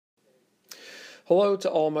Hello to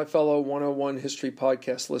all my fellow 101 History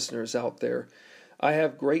Podcast listeners out there. I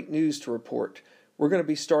have great news to report. We're going to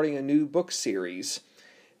be starting a new book series.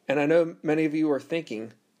 And I know many of you are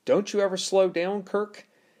thinking, don't you ever slow down, Kirk?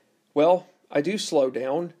 Well, I do slow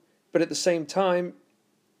down, but at the same time,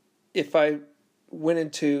 if I went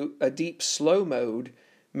into a deep slow mode,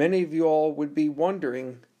 many of you all would be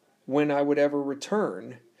wondering when I would ever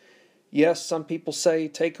return. Yes, some people say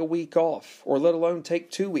take a week off, or let alone take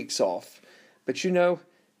 2 weeks off. But you know,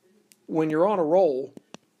 when you're on a roll,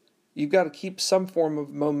 you've got to keep some form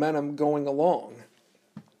of momentum going along.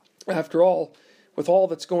 After all, with all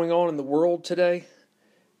that's going on in the world today,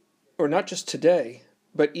 or not just today,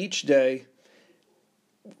 but each day,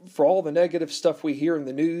 for all the negative stuff we hear in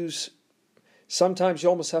the news, sometimes you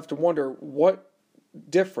almost have to wonder what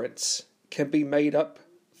difference can be made up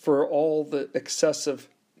for all the excessive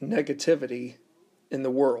negativity in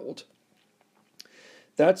the world.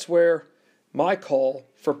 That's where my call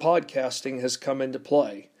for podcasting has come into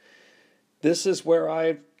play. This is where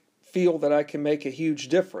I feel that I can make a huge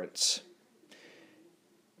difference.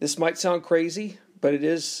 This might sound crazy, but it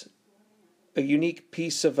is a unique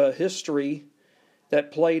piece of history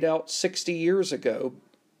that played out 60 years ago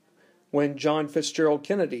when John Fitzgerald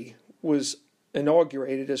Kennedy was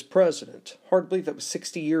inaugurated as president. Hard to believe that was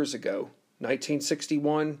 60 years ago.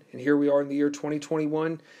 1961, and here we are in the year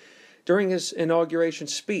 2021. During his inauguration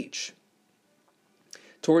speech,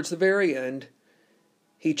 towards the very end,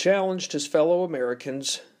 he challenged his fellow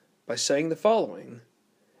Americans by saying the following: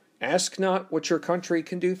 "Ask not what your country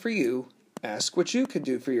can do for you, ask what you can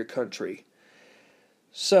do for your country."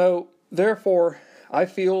 So, therefore, I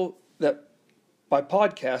feel that by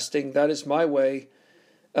podcasting, that is my way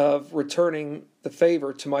of returning the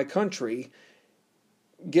favor to my country,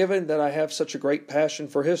 given that I have such a great passion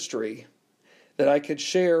for history, that I could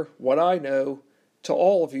share what I know to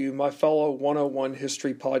all of you, my fellow 101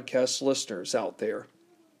 History Podcast listeners out there.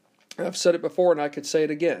 I've said it before and I could say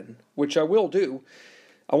it again, which I will do.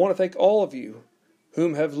 I want to thank all of you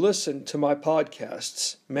whom have listened to my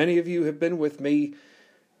podcasts. Many of you have been with me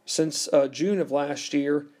since June of last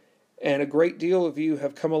year, and a great deal of you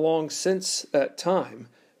have come along since that time.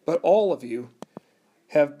 But all of you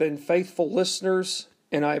have been faithful listeners,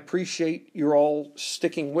 and I appreciate you all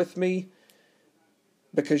sticking with me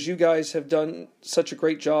because you guys have done such a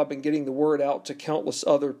great job in getting the word out to countless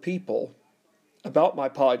other people about my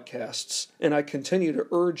podcasts, and I continue to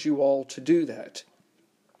urge you all to do that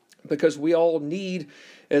because we all need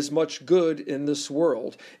as much good in this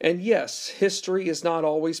world. And yes, history is not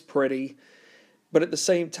always pretty, but at the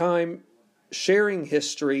same time, sharing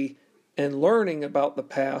history and learning about the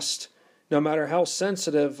past, no matter how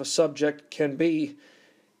sensitive a subject can be,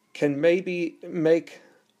 can maybe make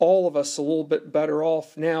all of us a little bit better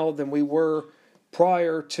off now than we were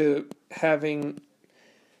prior to having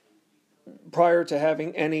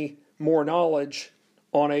any more knowledge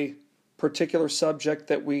on a particular subject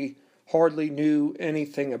that we hardly knew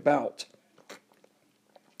anything about.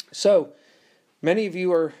 So, many of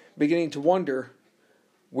you are beginning to wonder,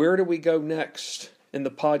 where do we go next in the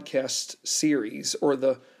podcast series or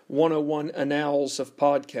the 101 Annals of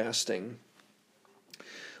Podcasting?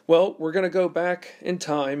 Well, we're going to go back in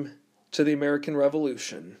time to the American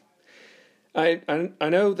Revolution. I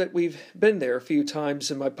know that we've been there a few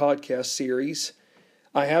times in my podcast series.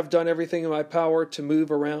 I have done everything in my power to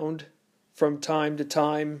move around from time to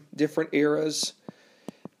time, different eras.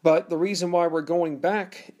 But the reason why we're going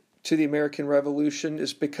back to the American Revolution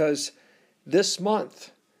is because this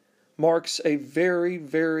month marks a very,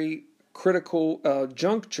 very critical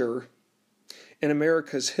juncture in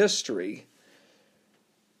America's history.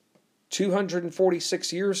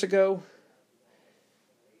 246 years ago,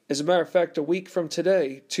 as a matter of fact, a week from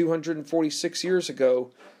today, 246 years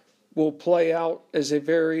ago, will play out as a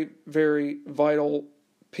very, very vital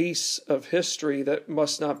piece of history that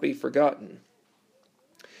must not be forgotten.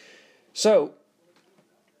 So,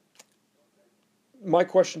 my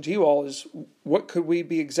question to you all is, what could we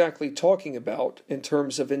be exactly talking about in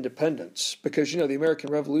terms of independence? Because, the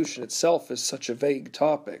American Revolution itself is such a vague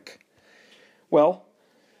topic. Well,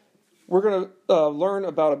 we're going to learn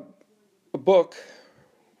about a book,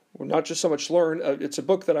 well, not just so much learn, it's a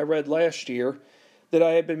book that I read last year that I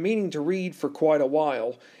had been meaning to read for quite a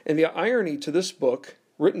while. And the irony to this book,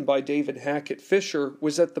 written by David Hackett Fischer,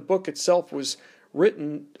 was that the book itself was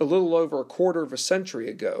written a little over a quarter of a century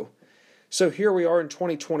ago. So here we are in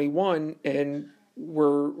 2021, and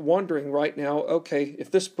we're wondering right now, okay,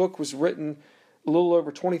 if this book was written a little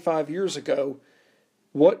over 25 years ago,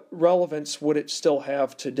 what relevance would it still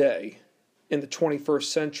have today in the 21st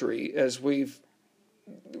century as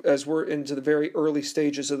we're into the very early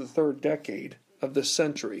stages of the third decade of this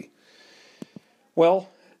century. Well,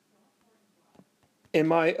 in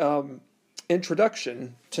my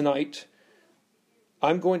introduction tonight,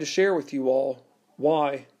 I'm going to share with you all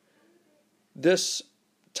why this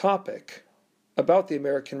topic about the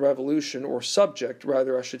American Revolution, or subject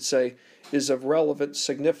rather I should say, is of relevant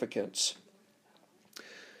significance.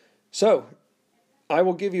 So, I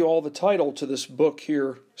will give you all the title to this book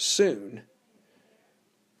here soon.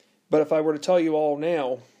 But if I were to tell you all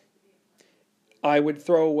now, I would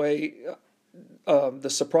throw away the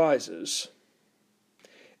surprises.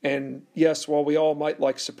 And yes, while we all might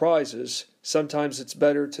like surprises, sometimes it's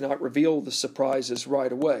better to not reveal the surprises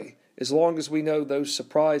right away, as long as we know those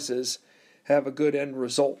surprises have a good end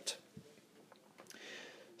result.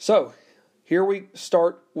 So, here we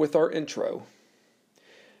start with our intro.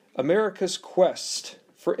 America's quest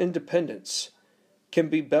for independence can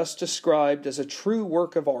be best described as a true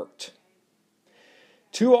work of art.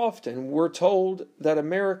 Too often we're told that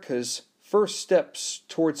America's first steps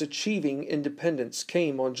towards achieving independence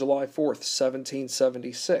came on July 4th,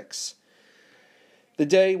 1776. The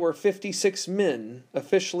day where 56 men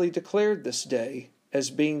officially declared this day as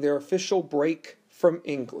being their official break from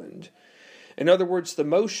England. In other words, the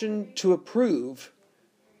motion to approve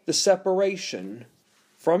the separation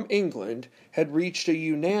from England had reached a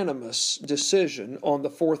unanimous decision on the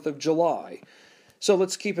 4th of July. So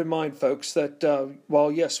let's keep in mind, folks, that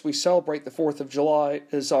while, yes, we celebrate the 4th of July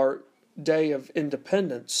as our day of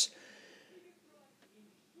independence,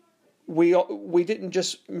 we didn't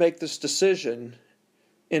just make this decision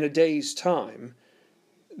in a day's time.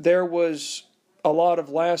 There was a lot of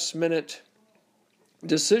last-minute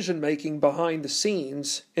decision-making behind the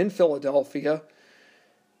scenes in Philadelphia,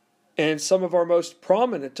 and some of our most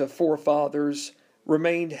prominent of forefathers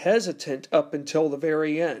remained hesitant up until the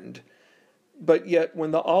very end. But yet,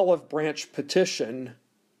 when the Olive Branch Petition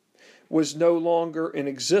was no longer in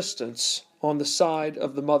existence on the side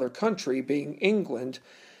of the mother country, being England,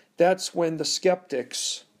 that's when the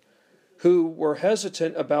skeptics who were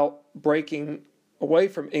hesitant about breaking away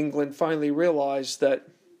from England finally realized that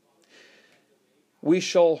we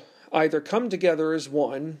shall either come together as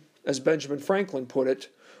one, as Benjamin Franklin put it,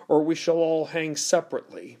 or we shall all hang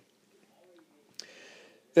separately.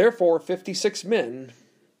 Therefore, 56 men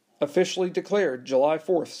officially declared July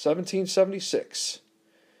 4th, 1776,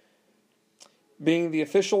 being the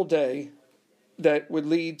official day that would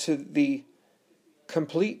lead to the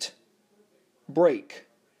complete break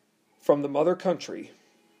from the mother country,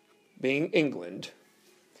 being England.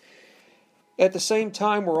 At the same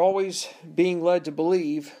time, we're always being led to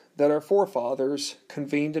believe that our forefathers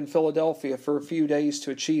convened in Philadelphia for a few days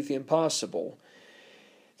to achieve the impossible.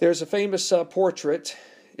 There's a famous portrait.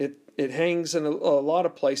 It hangs in a lot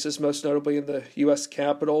of places, most notably in the U.S.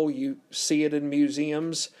 Capitol. You see it in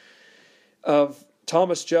museums, of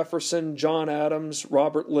Thomas Jefferson, John Adams,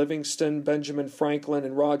 Robert Livingston, Benjamin Franklin,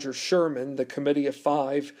 and Roger Sherman, the Committee of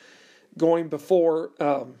Five, going before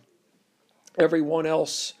everyone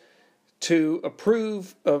else to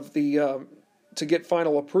approve of to get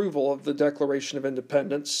final approval of the Declaration of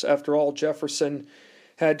Independence. After all, Jefferson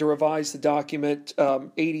had to revise the document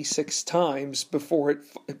 86 times before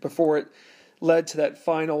it led to that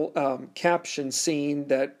final caption scene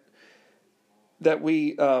that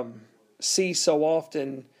we see so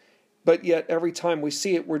often. But yet, every time we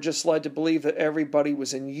see it, we're just led to believe that everybody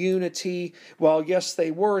was in unity. Well, yes,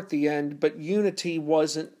 they were at the end, but unity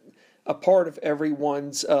wasn't a part of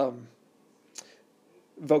everyone's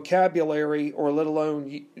vocabulary or let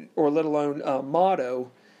alone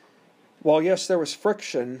motto. While yes, there was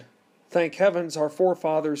friction, thank heavens our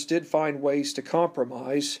forefathers did find ways to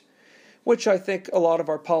compromise, which I think a lot of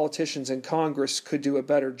our politicians in Congress could do a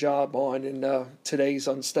better job on in today's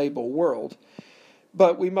unstable world.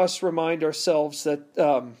 But we must remind ourselves that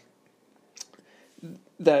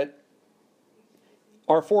that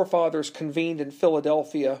our forefathers convened in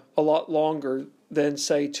Philadelphia a lot longer than,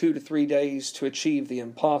 say, 2 to 3 days to achieve the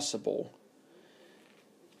impossible.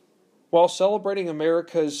 While celebrating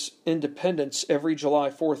America's independence every July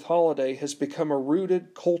 4th holiday has become a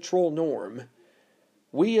rooted cultural norm,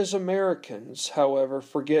 we as Americans, however,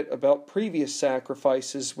 forget about previous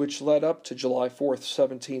sacrifices which led up to July 4th,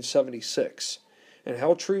 1776, and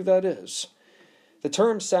how true that is. The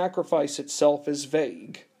term sacrifice itself is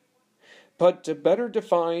vague, but to better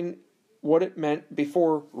define what it meant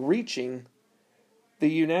before reaching the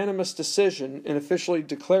unanimous decision in officially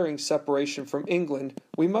declaring separation from England,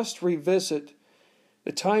 we must revisit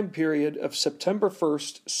the time period of September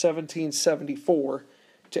 1st, 1774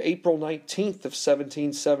 to April 19th of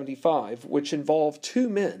 1775, which involved two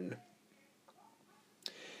men.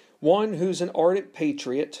 One who's an ardent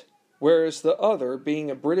patriot, whereas the other, being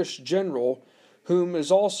a British general, whom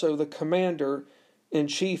is also the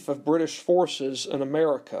commander-in-chief of British forces in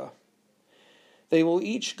America. They will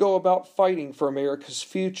each go about fighting for America's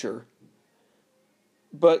future,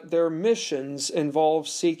 but their missions involve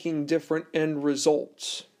seeking different end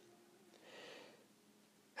results.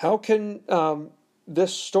 How can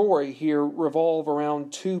this story here revolve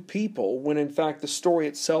around two people when in fact the story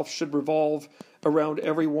itself should revolve around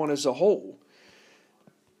everyone as a whole?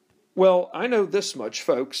 Well, I know this much,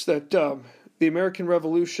 folks, that the American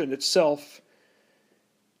Revolution itself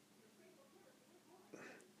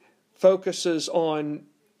ought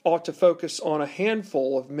to focus on a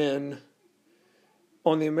handful of men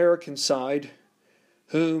on the American side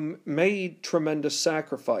whom made tremendous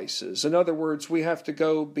sacrifices. In other words, we have to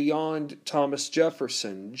go beyond Thomas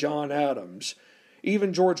Jefferson, John Adams,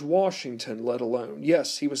 even George Washington, let alone.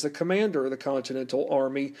 Yes, he was the commander of the Continental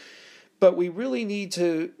Army, but we really need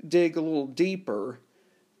to dig a little deeper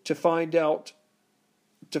to find out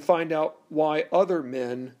why other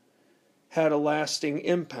men had a lasting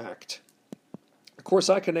impact. Of course,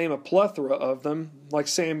 I can name a plethora of them, like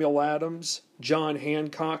Samuel Adams, John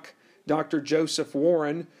Hancock, Dr. Joseph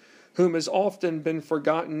Warren, whom has often been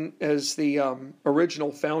forgotten as the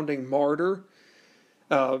original founding martyr.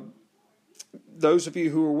 Those of you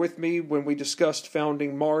who were with me when we discussed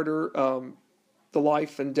founding martyr, the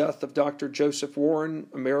life and death of Dr. Joseph Warren,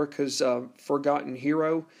 America's forgotten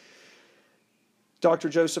hero. Dr.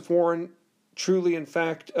 Joseph Warren truly, in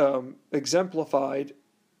fact, exemplified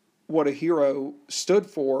what a hero stood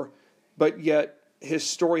for, but yet his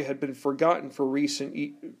story had been forgotten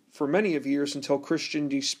for many of years until Christian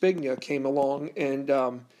de Spigna came along and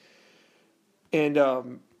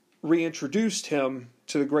reintroduced him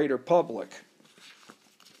to the greater public.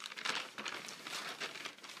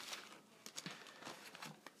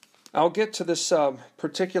 I'll get to this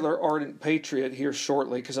particular ardent patriot here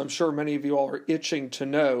shortly, because I'm sure many of you all are itching to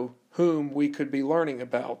know whom we could be learning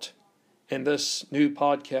about in this new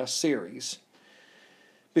podcast series.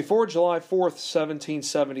 Before July 4th,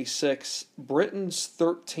 1776, Britain's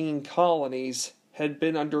 13 colonies had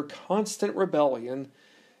been under constant rebellion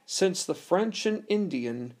since the French and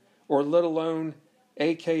Indian, or let alone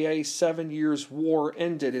aka 7 Years' War,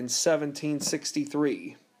 ended in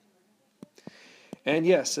 1763. And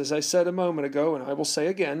yes, as I said a moment ago, and I will say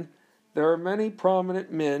again, there are many prominent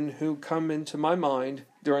men who come into my mind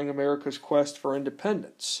during America's quest for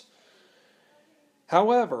independence.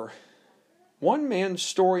 However, one man's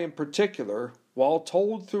story in particular, while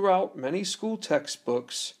told throughout many school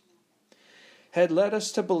textbooks, had led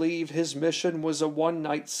us to believe his mission was a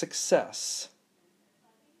one-night success.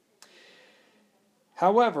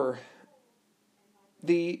 However,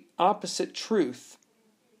 the opposite truth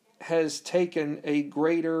has taken a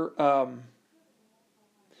greater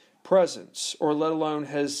presence, or let alone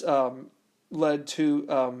has led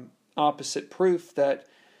to opposite proof that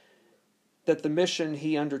the mission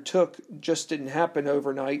he undertook just didn't happen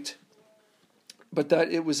overnight, but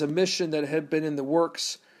that it was a mission that had been in the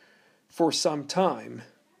works for some time.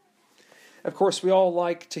 Of course, we all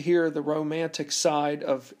like to hear the romantic side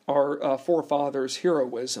of our forefathers'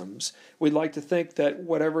 heroisms. We'd like to think that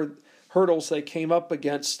whatever hurdles they came up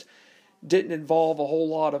against didn't involve a whole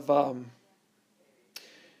lot of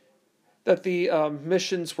that the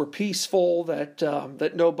missions were peaceful,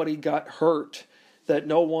 that nobody got hurt, that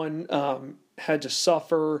no one had to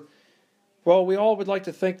suffer. Well, we all would like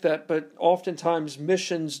to think that, but oftentimes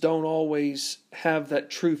missions don't always have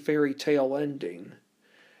that true fairy tale ending.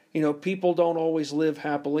 You know, people don't always live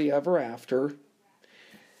happily ever after.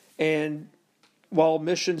 And while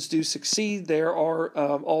missions do succeed, there are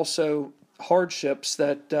also hardships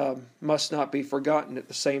that must not be forgotten at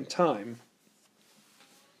the same time.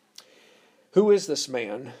 Who is this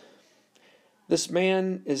man? This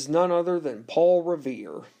man is none other than Paul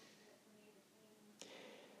Revere.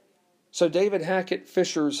 So David Hackett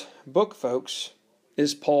Fischer's book, folks,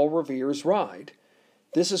 is Paul Revere's Ride.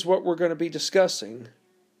 This is what we're going to be discussing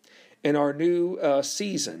in our new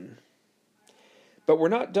season. But we're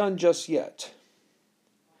not done just yet.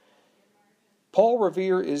 Paul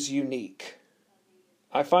Revere is unique.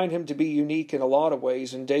 I find him to be unique in a lot of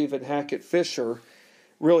ways, and David Hackett Fischer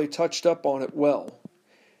really touched up on it well.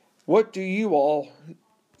 What do you all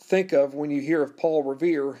think of when you hear of Paul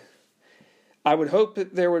Revere? I would hope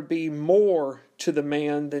that there would be more to the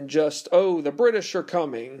man than just, oh, the British are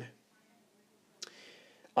coming.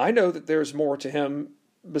 I know that there's more to him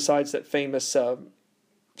besides that famous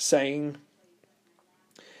saying.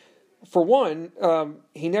 For one,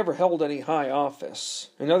 he never held any high office.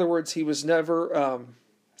 In other words, he was never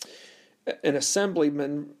an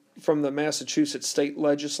assemblyman from the Massachusetts state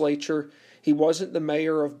legislature. He wasn't the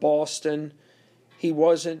mayor of Boston. He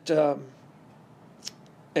wasn't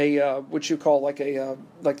what you call like the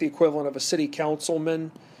equivalent of a city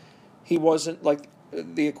councilman. He wasn't like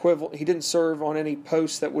the equivalent. He didn't serve on any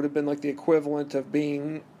post that would have been like the equivalent of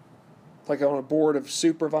being like on a board of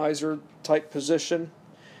supervisor type position.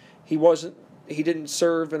 He didn't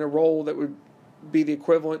serve in a role that would be the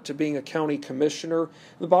equivalent to being a county commissioner.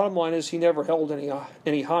 The bottom line is he never held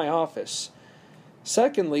any high office.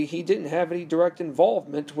 Secondly, he didn't have any direct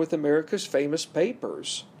involvement with America's famous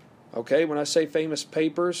papers. Okay, when I say famous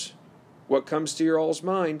papers, what comes to your all's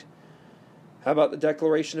mind? How about the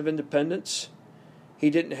Declaration of Independence? He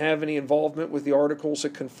didn't have any involvement with the Articles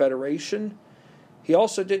of Confederation. He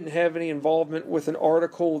also didn't have any involvement with an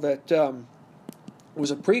article that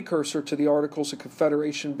was a precursor to the Articles of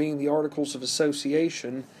Confederation, being the Articles of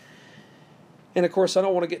Association. And of course, I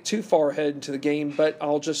don't want to get too far ahead into the game, but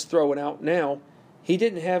I'll just throw it out now. He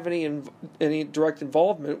didn't have any direct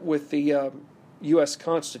involvement with the U.S.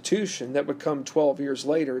 Constitution that would come 12 years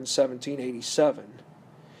later in 1787.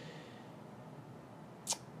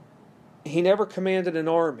 He never commanded an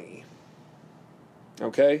army.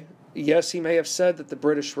 Okay? Yes, he may have said that the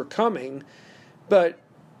British were coming, but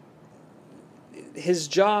his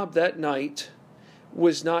job that night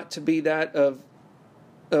was not to be that of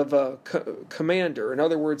a commander. In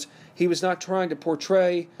other words, he was not trying to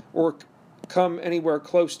portray or come anywhere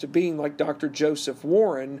close to being like Dr. Joseph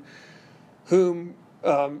Warren, whom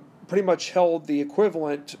pretty much held the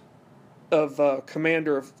equivalent of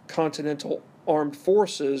commander of Continental Armed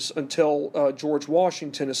Forces until George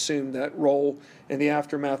Washington assumed that role in the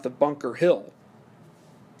aftermath of Bunker Hill.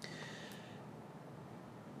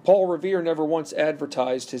 Paul Revere never once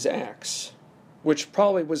advertised his acts, which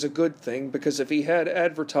probably was a good thing, because if he had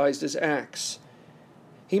advertised his acts,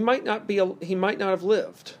 he might not have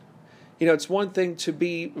lived. You know, it's one thing to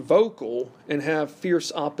be vocal and have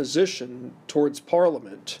fierce opposition towards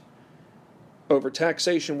Parliament over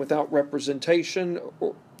taxation without representation,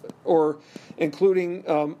 or including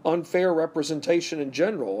unfair representation in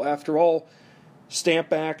general. After all,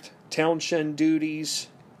 Stamp Act, Townshend Duties,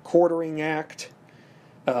 Quartering Act,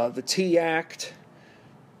 the Tea Act,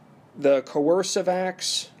 the Coercive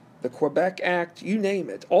Acts, the Quebec Act, you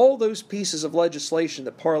name it. All those pieces of legislation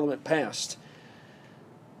that Parliament passed,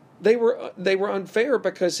 they were unfair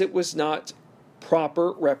because it was not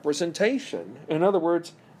proper representation. In other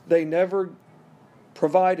words, they never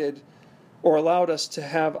provided or allowed us to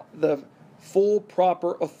have the full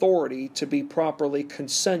proper authority to be properly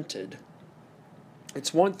consented.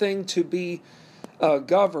 It's one thing to be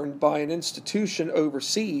governed by an institution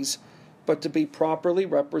overseas, but to be properly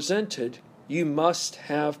represented, you must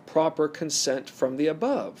have proper consent from the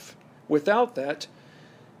above. Without that,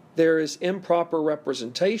 there is improper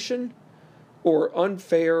representation or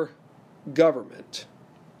unfair government,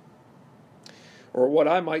 or what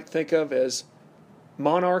I might think of as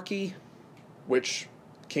monarchy, which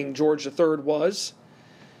King George III was.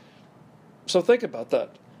 So think about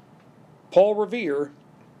that. Paul Revere,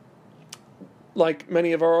 like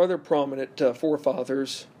many of our other prominent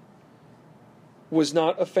forefathers, was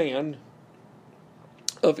not a fan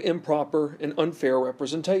of improper and unfair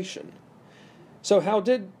representation. So how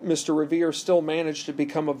did Mr. Revere still manage to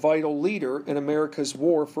become a vital leader in America's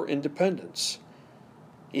war for independence?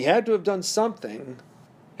 He had to have done something.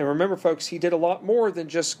 And remember, folks, he did a lot more than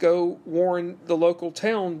just go warn the local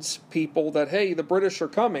townspeople that, hey, the British are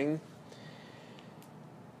coming.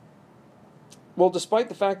 Well, despite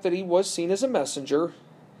the fact that he was seen as a messenger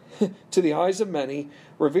to the eyes of many,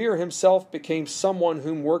 Revere himself became someone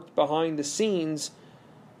whom worked behind the scenes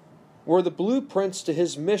where the blueprints to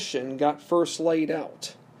his mission got first laid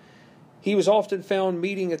out. He was often found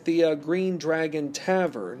meeting at the Green Dragon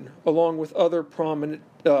Tavern, along with other prominent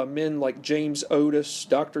men like James Otis,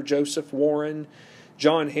 Dr. Joseph Warren,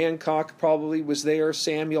 John Hancock probably was there,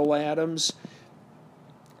 Samuel Adams.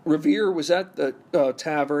 Revere was at the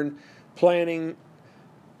tavern planning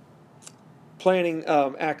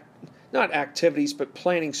not activities, but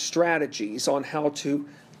planning strategies on how to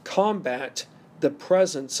combat the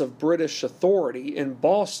presence of British authority in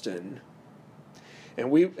Boston.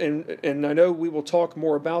 And I know we will talk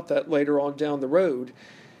more about that later on down the road.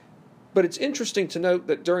 But it's interesting to note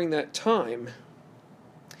that during that time,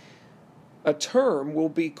 a term will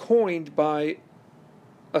be coined by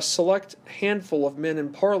a select handful of men in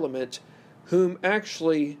Parliament whom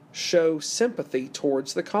actually show sympathy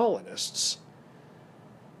towards the colonists.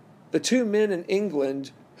 The two men in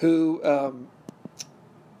England who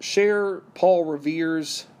share Paul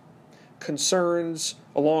Revere's concerns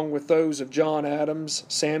along with those of John Adams,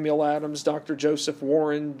 Samuel Adams, Dr. Joseph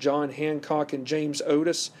Warren, John Hancock, and James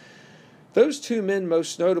Otis. Those two men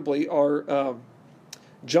most notably are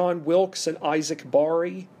John Wilkes and Isaac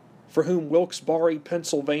Barry, for whom Wilkes-Barre,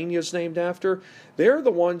 Pennsylvania is named after. They're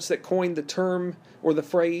the ones that coined the term or the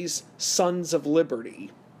phrase Sons of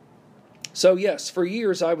Liberty. So yes, for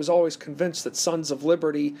years I was always convinced that Sons of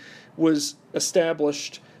Liberty was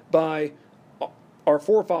established by our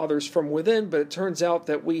forefathers from within, but it turns out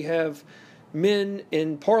that we have men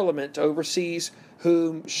in Parliament overseas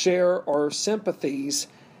who share our sympathies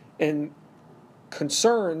and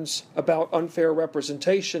concerns about unfair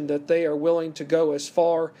representation, that they are willing to go as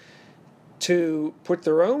far to put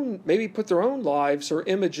their own lives or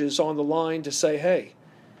images on the line to say, hey,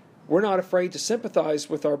 we're not afraid to sympathize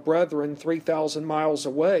with our brethren 3,000 miles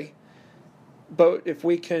away, but if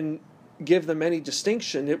we can give them any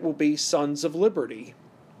distinction, it will be Sons of Liberty.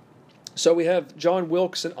 So we have John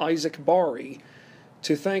Wilkes and Isaac Barry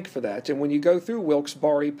to thank for that. And when you go through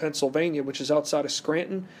Wilkes-Barre, Pennsylvania, which is outside of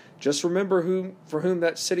Scranton, just remember for whom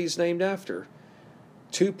that city is named after.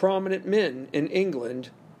 Two prominent men in England,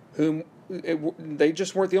 whom they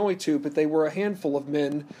just weren't the only two, but they were a handful of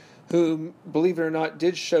men whom, believe it or not,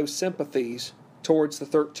 did show sympathies towards the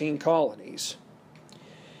 13 colonies.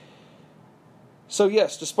 So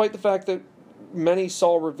yes, despite the fact that many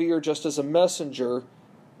saw Revere just as a messenger,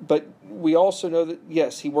 but we also know that,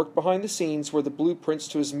 yes, he worked behind the scenes where the blueprints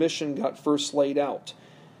to his mission got first laid out.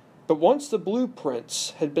 But once the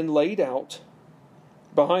blueprints had been laid out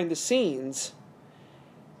behind the scenes,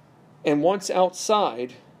 and once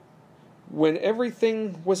outside, when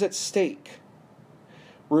everything was at stake,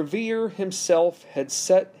 Revere himself had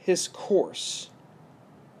set his course,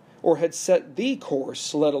 or had set the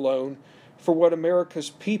course, let alone, for what America's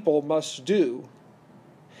people must do,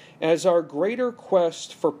 as our greater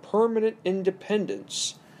quest for permanent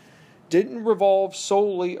independence didn't revolve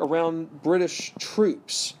solely around British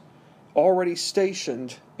troops already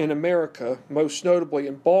stationed in America, most notably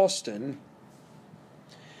in Boston,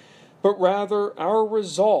 but rather our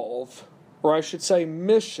resolve, or I should say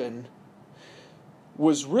mission,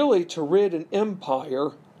 was really to rid an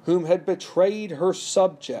empire whom had betrayed her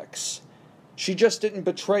subjects. She just didn't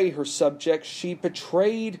betray her subjects, she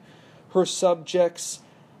betrayed her subjects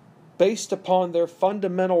based upon their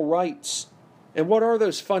fundamental rights. And what are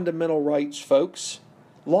those fundamental rights, folks?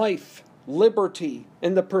 Life, liberty,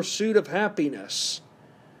 and the pursuit of happiness.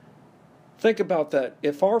 Think about that.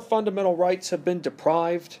 If our fundamental rights have been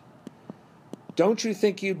deprived, don't you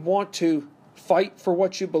think you'd want to fight for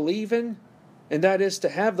what you believe in? And that is to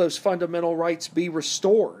have those fundamental rights be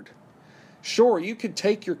restored. Sure, you could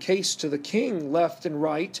take your case to the king left and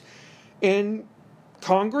right, and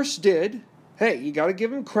Congress did. Hey, you got to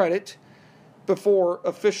give him credit. Before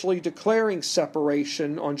officially declaring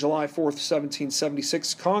separation on July 4th,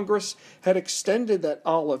 1776, Congress had extended that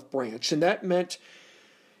olive branch, and that meant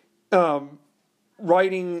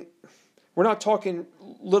writing, we're not talking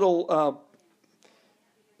little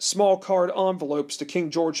small card envelopes to King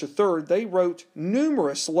George III. They wrote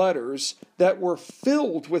numerous letters that were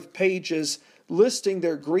filled with pages listing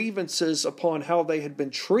their grievances upon how they had been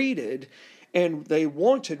treated, and they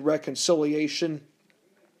wanted reconciliation.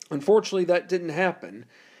 Unfortunately, that didn't happen.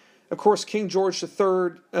 Of course, King George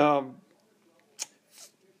III,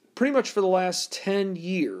 pretty much for the last 10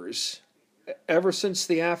 years, ever since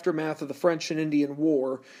the aftermath of the French and Indian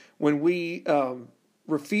War, when we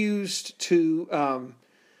refused to,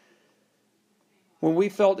 when we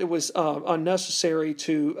felt it was unnecessary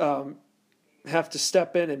to have to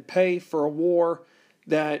step in and pay for a war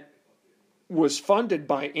that was funded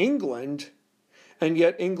by England, and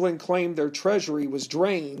yet England claimed their treasury was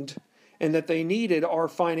drained and that they needed our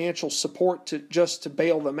financial support to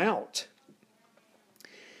bail them out.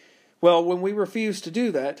 Well, when we refused to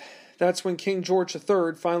do that, that's when King George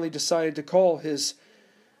III finally decided to call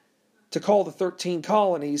the 13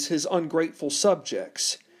 colonies his ungrateful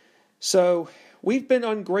subjects. So we've been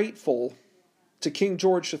ungrateful to King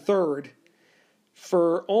George III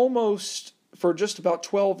for just about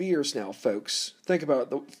 12 years now, folks. Think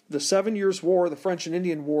about it. The 7 Years' War, the French and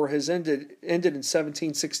Indian War, has ended in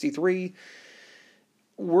 1763.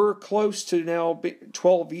 We're close to now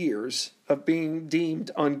 12 years of being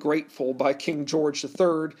deemed ungrateful by King George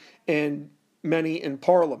III and many in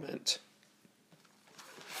Parliament.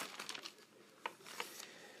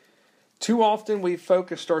 Too often we've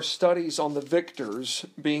focused our studies on the victors,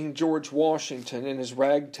 being George Washington and his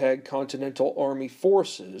ragtag Continental Army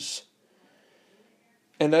forces.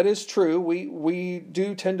 And that is true. We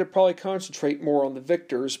do tend to probably concentrate more on the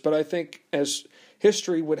victors, but I think as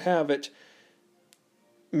history would have it,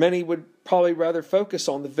 many would probably rather focus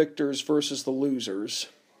on the victors versus the losers.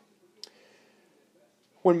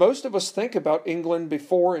 When most of us think about England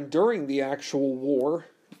before and during the actual war,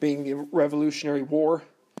 being the Revolutionary War,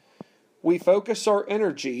 we focus our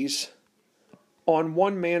energies on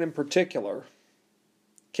one man in particular,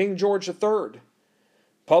 King George III,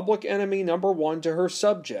 public enemy number one to her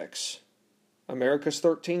subjects, America's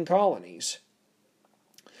 13 colonies.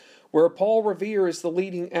 Where Paul Revere is the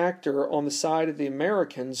leading actor on the side of the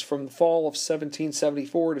Americans from the fall of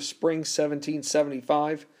 1774 to spring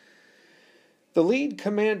 1775, the lead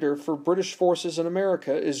commander for British forces in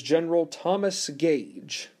America is General Thomas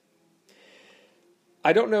Gage.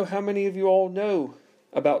 I don't know how many of you all know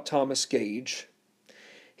about Thomas Gage.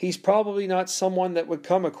 He's probably not someone that would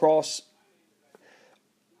come across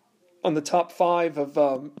on the top 5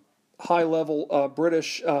 of high-level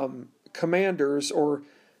British commanders or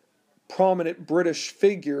prominent British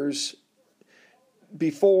figures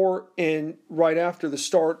before and right after the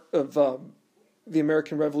start of the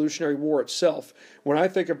American Revolutionary War itself. When I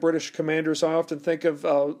think of British commanders, I often think of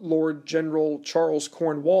Lord General Charles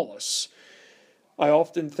Cornwallis. I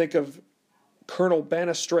often think of Colonel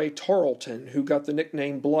Banastre Tarleton, who got the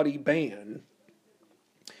nickname Bloody Ban.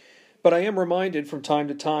 But I am reminded from time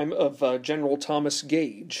to time of General Thomas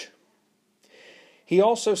Gage. He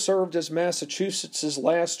also served as Massachusetts'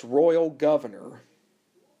 last royal governor.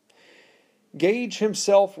 Gage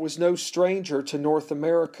himself was no stranger to North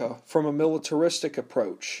America from a militaristic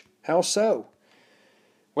approach. How so?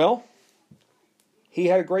 Well, he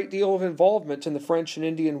had a great deal of involvement in the French and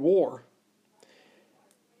Indian War.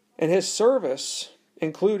 And his service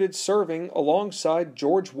included serving alongside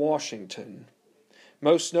George Washington,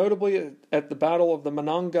 most notably at the Battle of the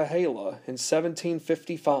Monongahela in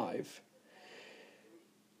 1755.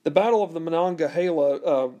 The Battle of the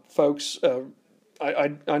Monongahela, folks,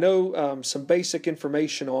 I know some basic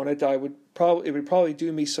information on it. It would probably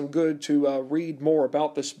do me some good to read more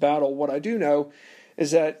about this battle. What I do know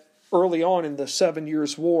is that early on in the 7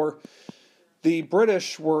 Years' War, the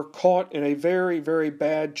British were caught in a very, very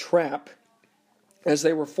bad trap as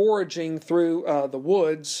they were foraging through the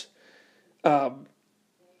woods and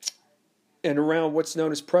around what's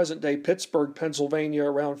known as present-day Pittsburgh, Pennsylvania,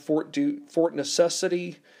 around Fort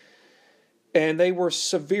Necessity, and they were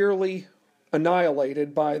severely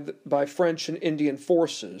annihilated by French and Indian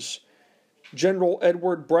forces. General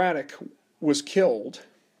Edward Braddock was killed.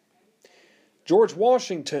 George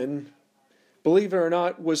Washington, believe it or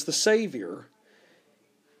not, was the savior.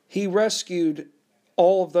 He rescued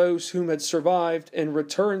all of those whom had survived and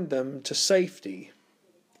returned them to safety.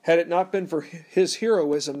 Had it not been for his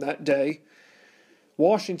heroism that day,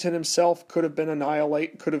 Washington himself could have been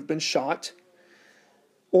annihilated, could have been shot,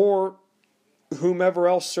 or whomever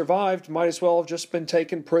else survived might as well have just been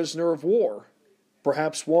taken prisoner of war.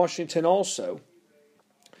 Perhaps Washington also.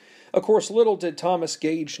 Of course, little did Thomas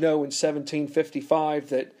Gage know in 1755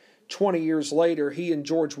 that 20 years later he and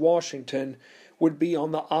George Washington would be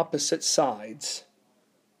on the opposite sides.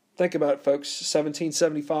 Think about it, folks.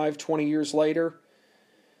 1775, 20 years later.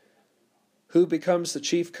 Who becomes the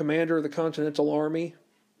chief commander of the Continental Army?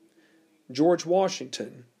 George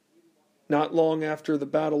Washington, not long after the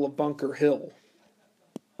Battle of Bunker Hill.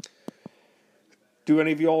 Do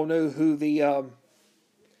any of you all know who the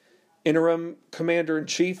interim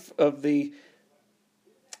commander-in-chief of the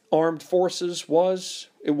armed forces was?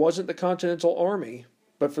 It wasn't the Continental Army,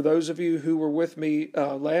 but for those of you who were with me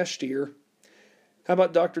last year, how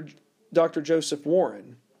about Dr. Joseph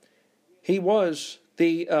Warren? He was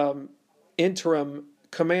the interim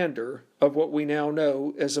commander of what we now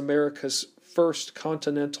know as America's First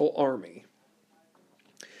Continental Army.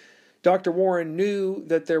 Dr. Warren knew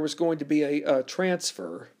that there was going to be a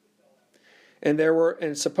transfer,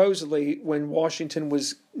 and supposedly when Washington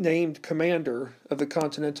was named commander of the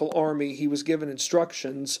Continental Army, he was given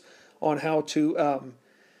instructions on how to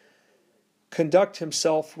conduct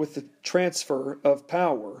himself with the transfer of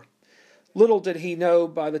power. Little did he know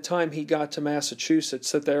by the time he got to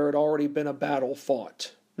Massachusetts that there had already been a battle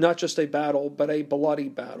fought. Not just a battle, but a bloody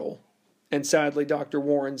battle. And sadly, Dr.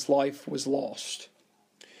 Warren's life was lost.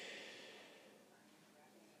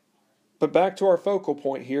 But back to our focal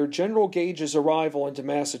point here, General Gage's arrival into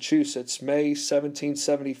Massachusetts, May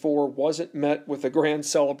 1774, wasn't met with a grand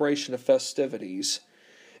celebration of festivities.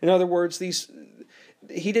 In other words,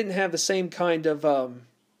 he didn't have the same kind of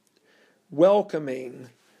welcoming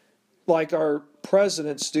like our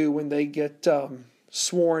presidents do when they get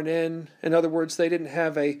sworn in. In other words, they didn't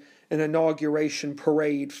have an inauguration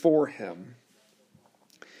parade for him.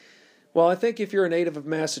 Well, I think if you're a native of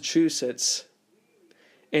Massachusetts,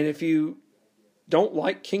 and if you don't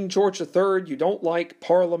like King George III, you don't like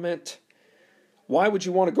Parliament, Why would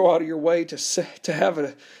you want to go out of your way to have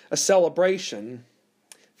a celebration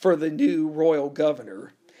for the new royal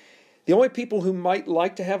governor? The only people who might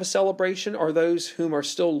like to have a celebration are those whom are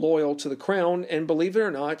still loyal to the crown, and believe it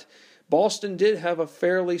or not, Boston did have a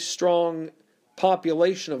fairly strong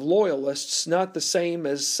population of loyalists, not the same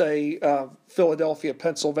as, say, Philadelphia,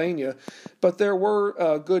 Pennsylvania, but there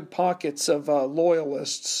were good pockets of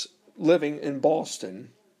loyalists living in Boston.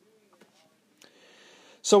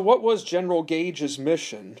 So what was General Gage's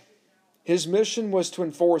mission? His mission was to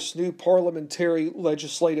enforce new parliamentary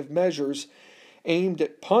legislative measures aimed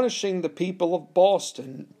at punishing the people of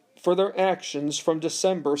Boston for their actions from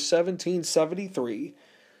December 1773,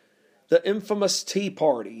 the infamous Tea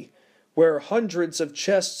Party, where hundreds of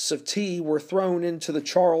chests of tea were thrown into the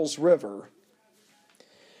Charles River,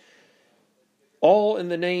 all in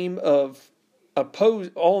the name of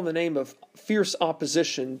fierce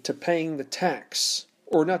opposition to paying the tax,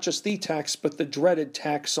 or not just the tax, but the dreaded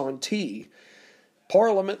tax on tea.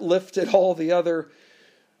 Parliament lifted all the other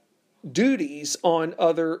duties on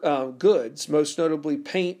other goods, most notably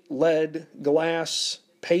paint, lead, glass,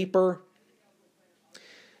 paper.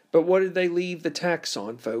 But what did they leave the tax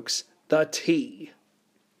on, folks? The tea.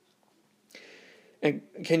 And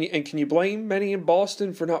can you blame many in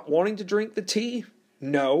Boston for not wanting to drink the tea?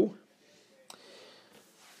 No.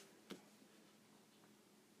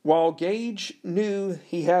 While Gage knew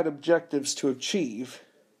he had objectives to achieve,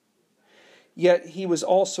 yet he was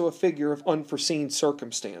also a figure of unforeseen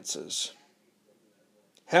circumstances.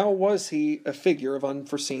 How was he a figure of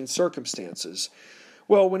unforeseen circumstances?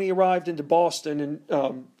 Well, when he arrived into Boston in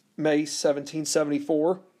May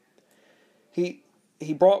 1774,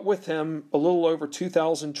 he brought with him a little over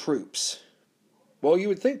 2,000 troops. Well, you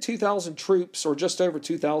would think 2,000 troops, or just over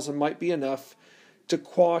 2,000, might be enough to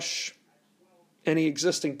quash any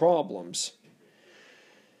existing problems.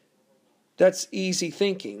 That's easy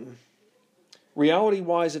thinking.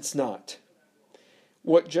 Reality-wise, it's not.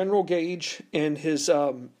 What General Gage and his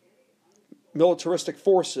militaristic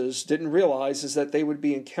forces didn't realize is that they would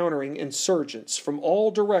be encountering insurgents from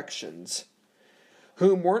all directions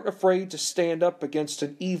whom weren't afraid to stand up against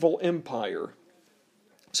an evil empire.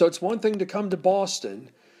 So it's one thing to come to Boston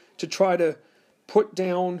to try to put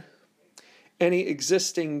down any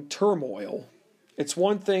existing turmoil. It's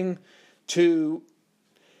one thing to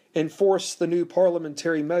enforce the new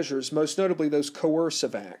parliamentary measures, most notably those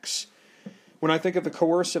coercive acts. When I think of the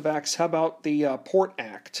coercive acts, how about the Port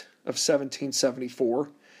Act of 1774?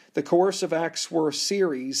 The coercive acts were a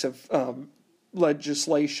series of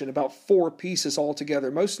legislation, about 4 pieces altogether.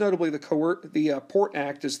 Most notably, the Port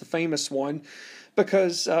Act is the famous one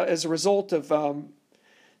because as a result of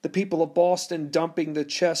the people of Boston dumping the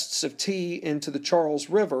chests of tea into the Charles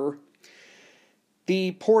River,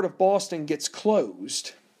 the Port of Boston gets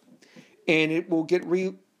closed, and it will get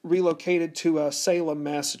relocated to Salem,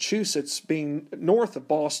 Massachusetts, being north of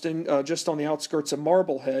Boston, just on the outskirts of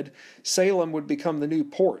Marblehead. Salem would become the new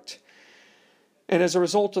port. And as a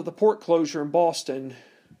result of the port closure in Boston,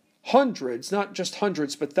 hundreds, not just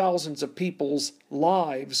hundreds, but thousands of people's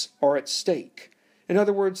lives are at stake. In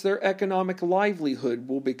other words, their economic livelihood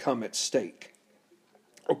will become at stake.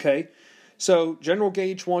 Okay, so General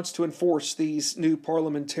Gage wants to enforce these new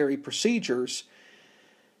parliamentary procedures,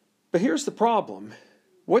 but here's the problem.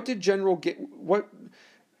 What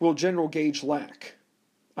will General Gage lack?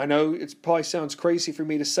 I know it probably sounds crazy for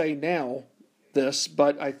me to say now this,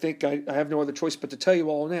 but I think I have no other choice but to tell you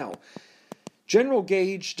all now. General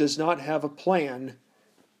Gage does not have a plan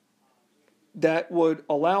that would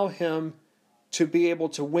allow him to be able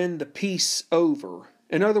to win the peace over.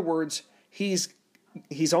 In other words, he's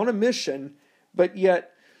on a mission, but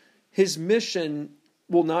yet his mission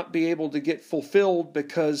will not be able to get fulfilled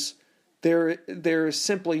because there is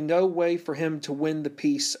simply no way for him to win the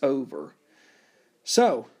peace over.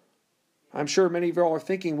 So, I'm sure many of you all are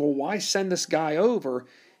thinking, well, why send this guy over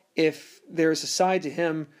if there's a side to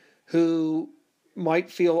him who might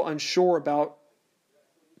feel unsure about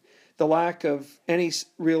the lack of any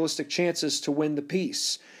realistic chances to win the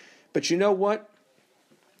peace? But you know what?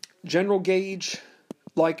 General Gage,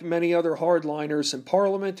 like many other hardliners in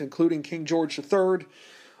Parliament, including King George III,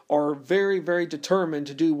 are very, very determined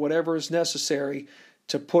to do whatever is necessary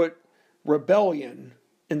to put rebellion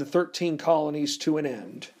in the 13 colonies to an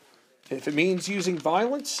end. If it means using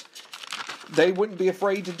violence, they wouldn't be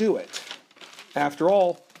afraid to do it. After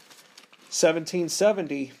all,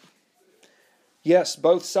 1770, yes,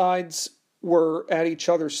 both sides were at each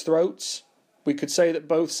other's throats. We could say that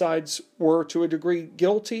both sides were to a degree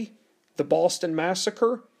guilty. The Boston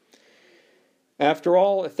Massacre. After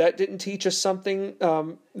all, if that didn't teach us something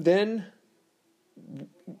then,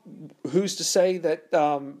 who's to say that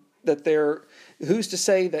who's to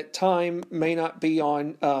say that time may not be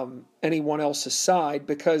on anyone else's side,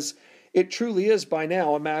 because it truly is by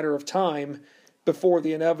now a matter of time before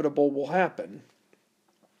the inevitable will happen.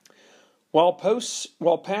 While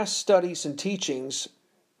past studies and teachings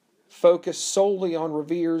focus solely on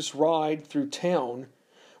Revere's ride through town,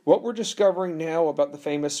 what we're discovering now about the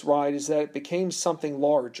famous ride is that it became something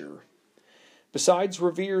larger. Besides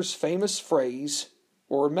Revere's famous phrase,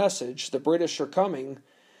 or message, "The British are coming,"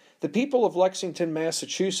 the people of Lexington,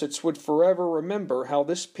 Massachusetts would forever remember how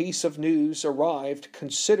this piece of news arrived,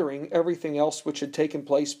 considering everything else which had taken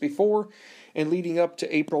place before and leading up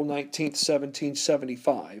to April 19th,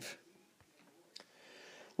 1775.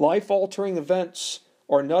 Life-altering events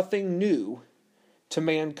are nothing new to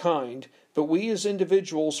mankind, but we as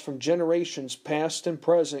individuals from generations past and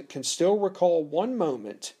present can still recall one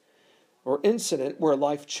moment or incident where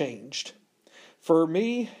life changed. For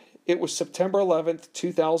me, it was September 11th,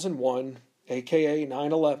 2001, aka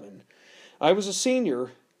 9/11. I was a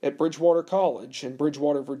senior at Bridgewater College in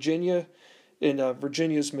Bridgewater, Virginia, in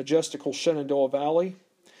Virginia's majestical Shenandoah Valley.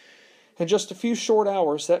 And just a few short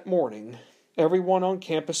hours that morning, everyone on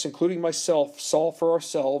campus, including myself, saw for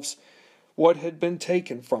ourselves what had been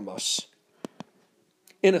taken from us.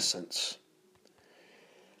 Innocence.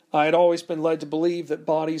 I had always been led to believe that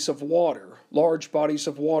bodies of water, large bodies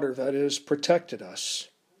of water, that is, protected us.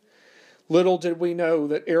 Little did we know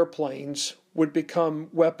that airplanes would become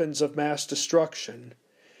weapons of mass destruction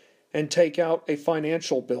and take out a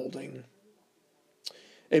financial building,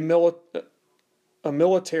 a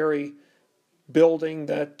military building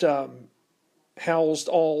that housed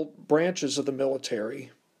all branches of the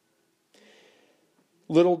military.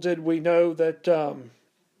 Little did we know that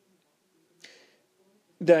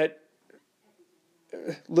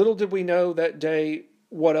day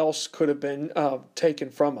what else could have been taken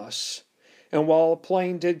from us. And while a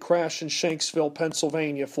plane did crash in Shanksville,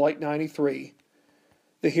 Pennsylvania, Flight 93,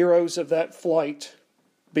 the heroes of that flight,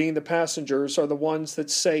 being the passengers, are the ones that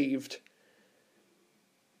saved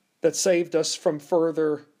us from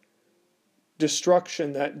further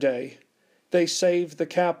destruction that day. They saved the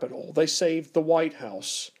Capitol. They saved the White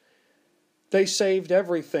House. They saved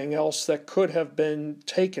everything else that could have been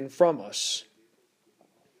taken from us.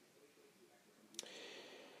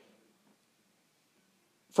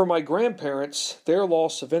 For my grandparents, their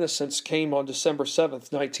loss of innocence came on December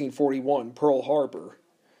 7th, 1941, Pearl Harbor,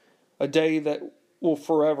 a day that will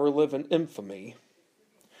forever live in infamy.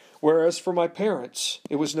 Whereas for my parents,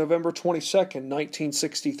 it was November 22nd,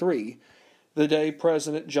 1963, the day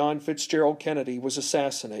President John Fitzgerald Kennedy was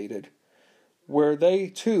assassinated, where they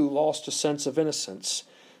too lost a sense of innocence.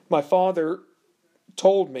 My father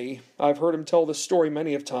told me, I've heard him tell this story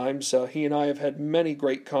many of times, he and I have had many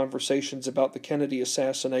great conversations about the Kennedy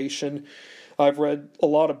assassination. I've read a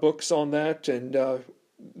lot of books on that, and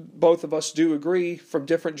both of us do agree, from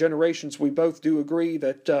different generations, we both do agree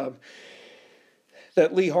that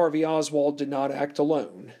Lee Harvey Oswald did not act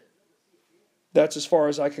alone. That's as far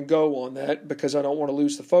as I can go on that, because I don't want to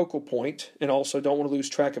lose the focal point and also don't want to lose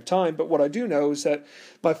track of time. But what I do know is that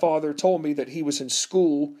my father told me that he was in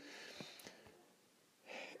school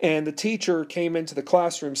and the teacher came into the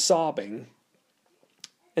classroom sobbing,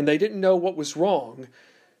 and they didn't know what was wrong.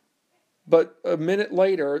 But a minute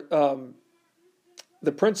later,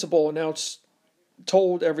 the principal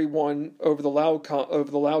told everyone over the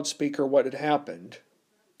loudspeaker what had happened.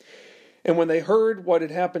 And when they heard what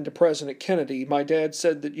had happened to President Kennedy, my dad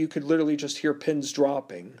said that you could literally just hear pins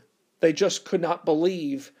dropping. They just could not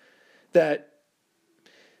believe that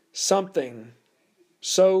something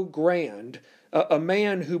so grand, a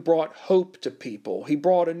man who brought hope to people, he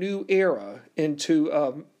brought a new era into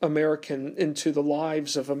the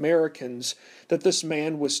lives of Americans, that this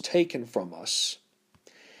man was taken from us.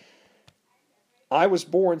 I was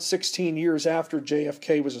born 16 years after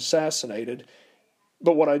JFK was assassinated.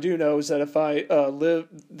 But what I do know is that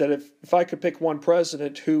if I could pick one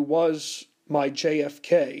president who was my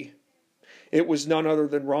JFK, it was none other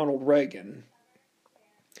than Ronald Reagan.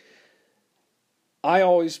 I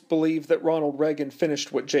always believed that Ronald Reagan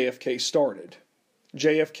finished what JFK started.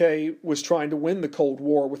 JFK was trying to win the Cold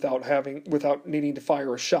War without needing to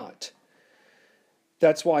fire a shot.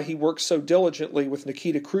 That's why he worked so diligently with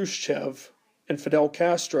Nikita Khrushchev and Fidel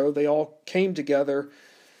Castro. They all came together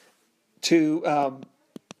to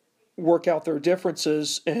work out their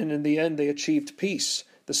differences, and in the end they achieved peace.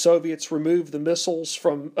 The Soviets removed the missiles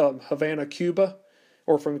from Havana, Cuba,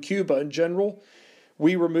 or from Cuba in general.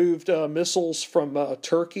 We removed missiles from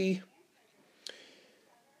Turkey,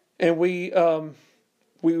 and we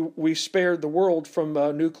spared the world from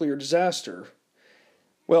nuclear disaster.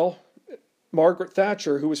 Well, Margaret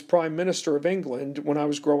Thatcher, who was Prime Minister of England when I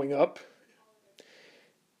was growing up,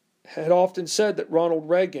 had often said that Ronald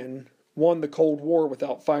Reagan won the Cold War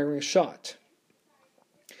without firing a shot.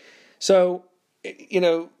 So,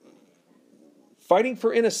 fighting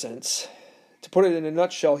for innocence, to put it in a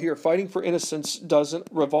nutshell here, fighting for innocence doesn't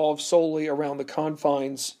revolve solely around the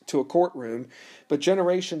confines to a courtroom, but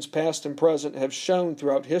generations past and present have shown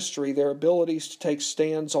throughout history their abilities to take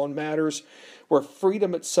stands on matters where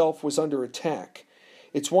freedom itself was under attack.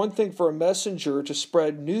 It's one thing for a messenger to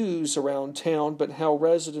spread news around town, but how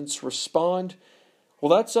residents respond,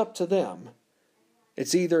 well, that's up to them.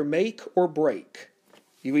 It's either make or break.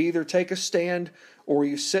 You either take a stand or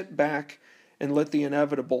you sit back and let the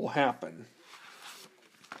inevitable happen.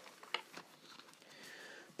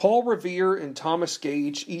 Paul Revere and Thomas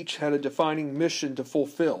Gage each had a defining mission to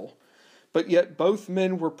fulfill, but yet both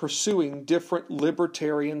men were pursuing different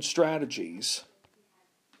libertarian strategies.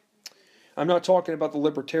 I'm not talking about the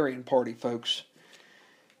Libertarian Party, folks.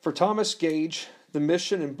 For Thomas Gage, the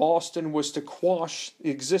mission in Boston was to quash the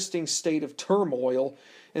existing state of turmoil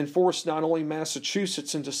and force not only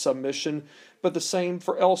Massachusetts into submission, but the same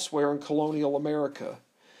for elsewhere in colonial America.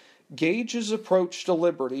 Gage's approach to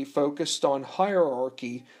liberty focused on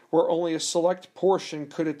hierarchy, where only a select portion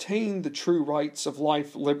could attain the true rights of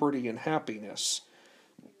life, liberty, and happiness.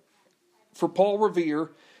 For Paul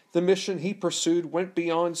Revere, the mission he pursued went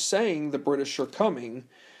beyond saying the British are coming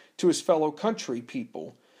to his fellow country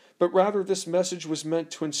people, but rather this message was meant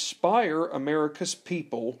to inspire America's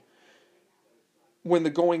people when the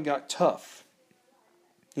going got tough.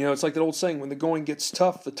 It's like that old saying, when the going gets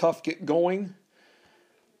tough, the tough get going.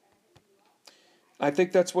 I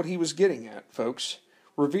think that's what he was getting at, folks.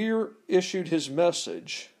 Revere issued his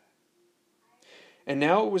message, and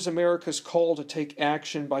now it was America's call to take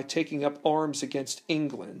action by taking up arms against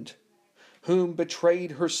England, whom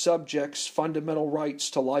betrayed her subjects' fundamental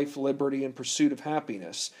rights to life, liberty, and pursuit of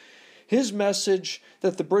happiness. His message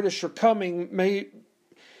that the British are coming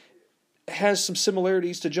has some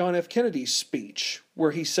similarities to John F. Kennedy's speech,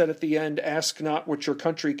 where he said at the end, "Ask not what your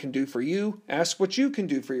country can do for you, ask what you can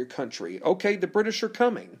do for your country." Okay, the British are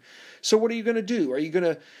coming. So what are you going to do? Are you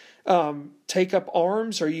going to take up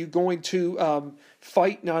arms? Are you going to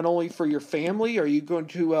fight not only for your family? Are you going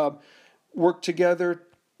to work together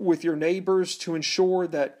with your neighbors to ensure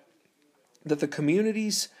that the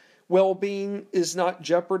community's well-being is not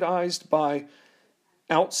jeopardized by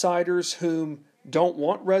outsiders whom don't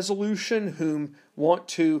want resolution, whom want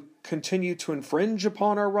to continue to infringe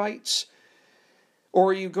upon our rights? Or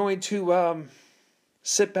are you going to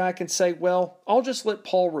sit back and say, well, I'll just let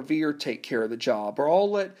Paul Revere take care of the job, or I'll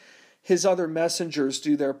let his other messengers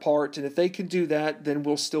do their part, and if they can do that, then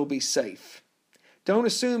we'll still be safe? Don't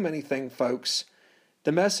assume anything, folks.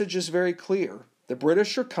 The message is very clear. The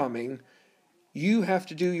British are coming. You have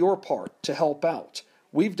to do your part to help out.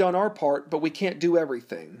 We've done our part, but we can't do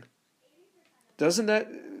everything. Doesn't that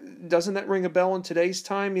ring a bell in today's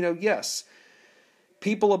time? Yes,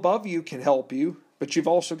 people above you can help you, but you've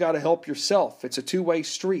also got to help yourself. It's a two-way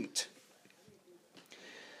street.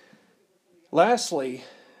 Lastly,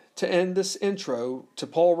 to end this intro to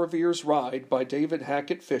Paul Revere's Ride by David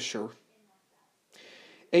Hackett Fischer,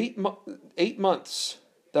 8 months,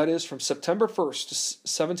 that is from September 1st,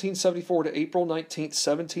 1774 to April 19th,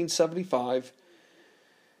 1775,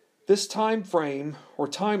 this time frame, or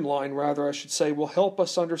timeline rather I should say, will help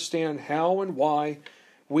us understand how and why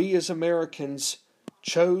we as Americans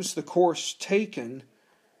chose the course taken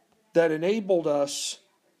that enabled us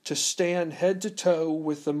to stand head to toe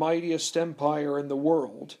with the mightiest empire in the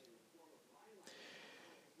world.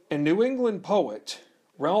 A New England poet,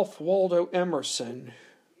 Ralph Waldo Emerson,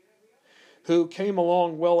 who came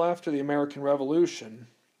along well after the American Revolution,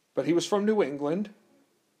 but he was from New England.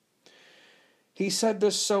 He said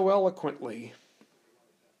this so eloquently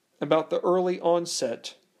about the early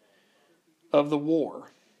onset of the war.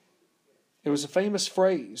 It was a famous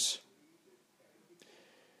phrase.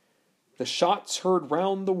 The shots heard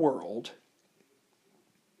round the world.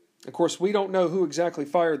 Of course, we don't know who exactly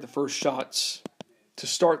fired the first shots to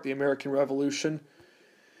start the American Revolution,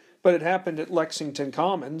 but it happened at Lexington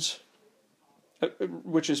Commons,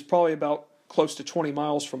 which is probably about close to 20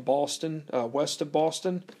 miles from Boston, west of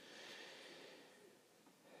Boston.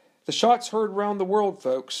 The shots heard around the world,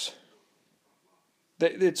 folks.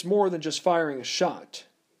 It's more than just firing a shot.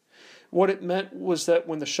 What it meant was that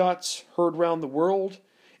when the shots heard round the world,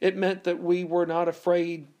 it meant that we were not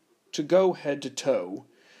afraid to go head to toe,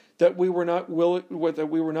 that we were not going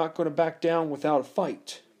to back down without a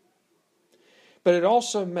fight. But it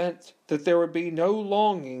also meant that there would be no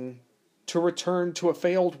longing to return to a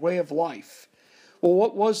failed way of life, Well,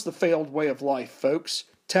 what was the failed way of life, folks?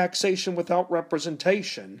 Taxation without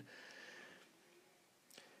representation.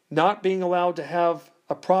 Not being allowed to have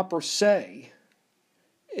a proper say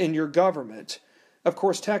in your government. Of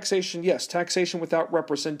course, taxation, yes, taxation without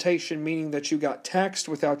representation, meaning that you got taxed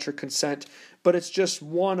without your consent, but it's just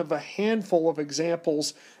one of a handful of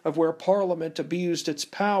examples of where Parliament abused its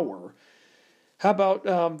power. How about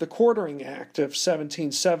the Quartering Act of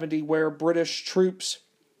 1770, where British troops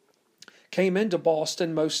came into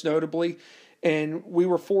Boston, most notably, and we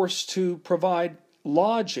were forced to provide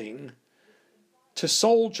lodging to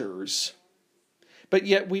soldiers, but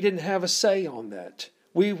yet we didn't have a say on that.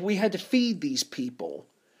 We had to feed these people.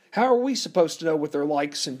 How are we supposed to know what their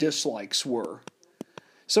likes and dislikes were?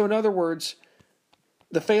 So in other words,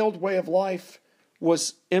 the failed way of life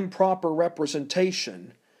was improper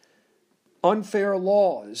representation, unfair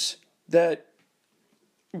laws that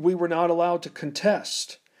we were not allowed to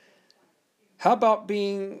contest. How about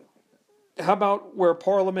where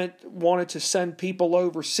Parliament wanted to send people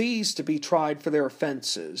overseas to be tried for their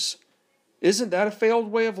offenses? Isn't that a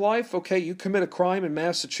failed way of life? Okay, you commit a crime in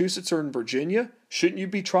Massachusetts or in Virginia. Shouldn't you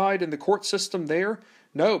be tried in the court system there?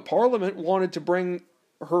 No, Parliament wanted to bring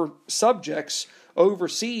her subjects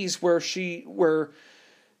overseas where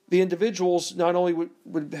the individuals not only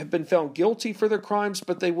would have been found guilty for their crimes,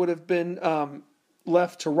 but they would have been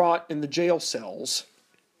left to rot in the jail cells.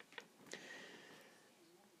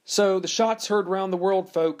 So the shots heard around the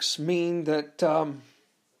world, folks, mean that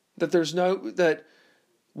that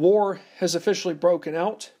war has officially broken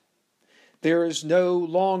out. There is no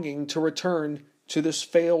longing to return to this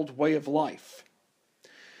failed way of life.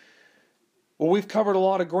 Well, we've covered a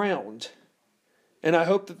lot of ground, and I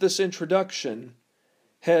hope that this introduction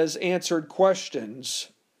has answered questions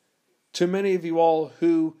to many of you all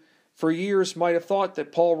who for years might have thought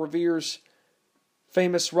that Paul Revere's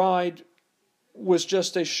famous ride was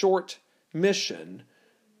just a short mission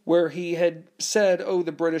where he had said, oh,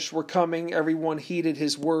 the British were coming, everyone heeded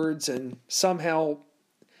his words, and somehow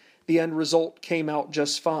the end result came out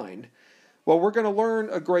just fine. Well, we're going to learn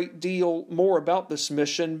a great deal more about this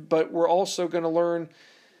mission, but we're also going to learn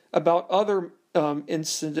about other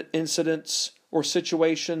incidents or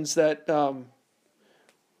situations that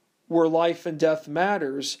were life and death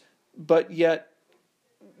matters, but yet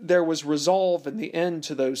there was resolve in the end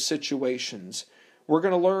to those situations. We're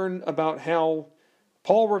going to learn about how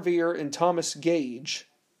Paul Revere and Thomas Gage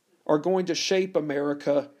are going to shape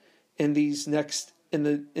America in these next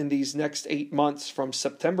 8 months, from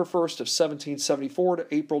September 1st of 1774 to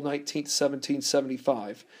April 19th,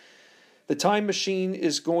 1775. The time machine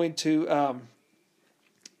is going to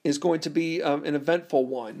be an eventful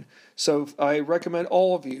one. So I recommend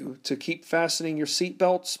all of you to keep fastening your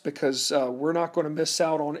seatbelts, because we're not going to miss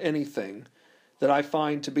out on anything that I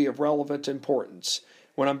find to be of relevant importance.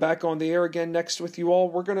 When I'm back on the air again next with you all,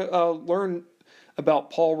 we're going to learn about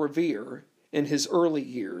Paul Revere in his early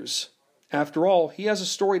years. After all, he has a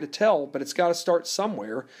story to tell, but it's got to start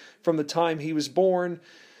somewhere, from the time he was born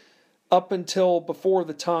up until before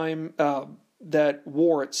the time that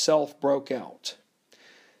war itself broke out.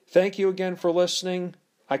 Thank you again for listening.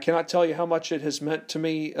 I cannot tell you how much it has meant to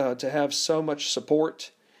me to have so much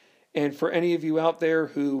support. And for any of you out there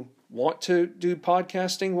who want to do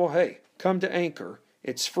podcasting, well, hey, come to Anchor.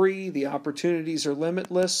 It's free, the opportunities are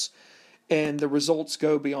limitless, and the results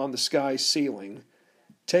go beyond the sky's ceiling.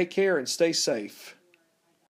 Take care and stay safe.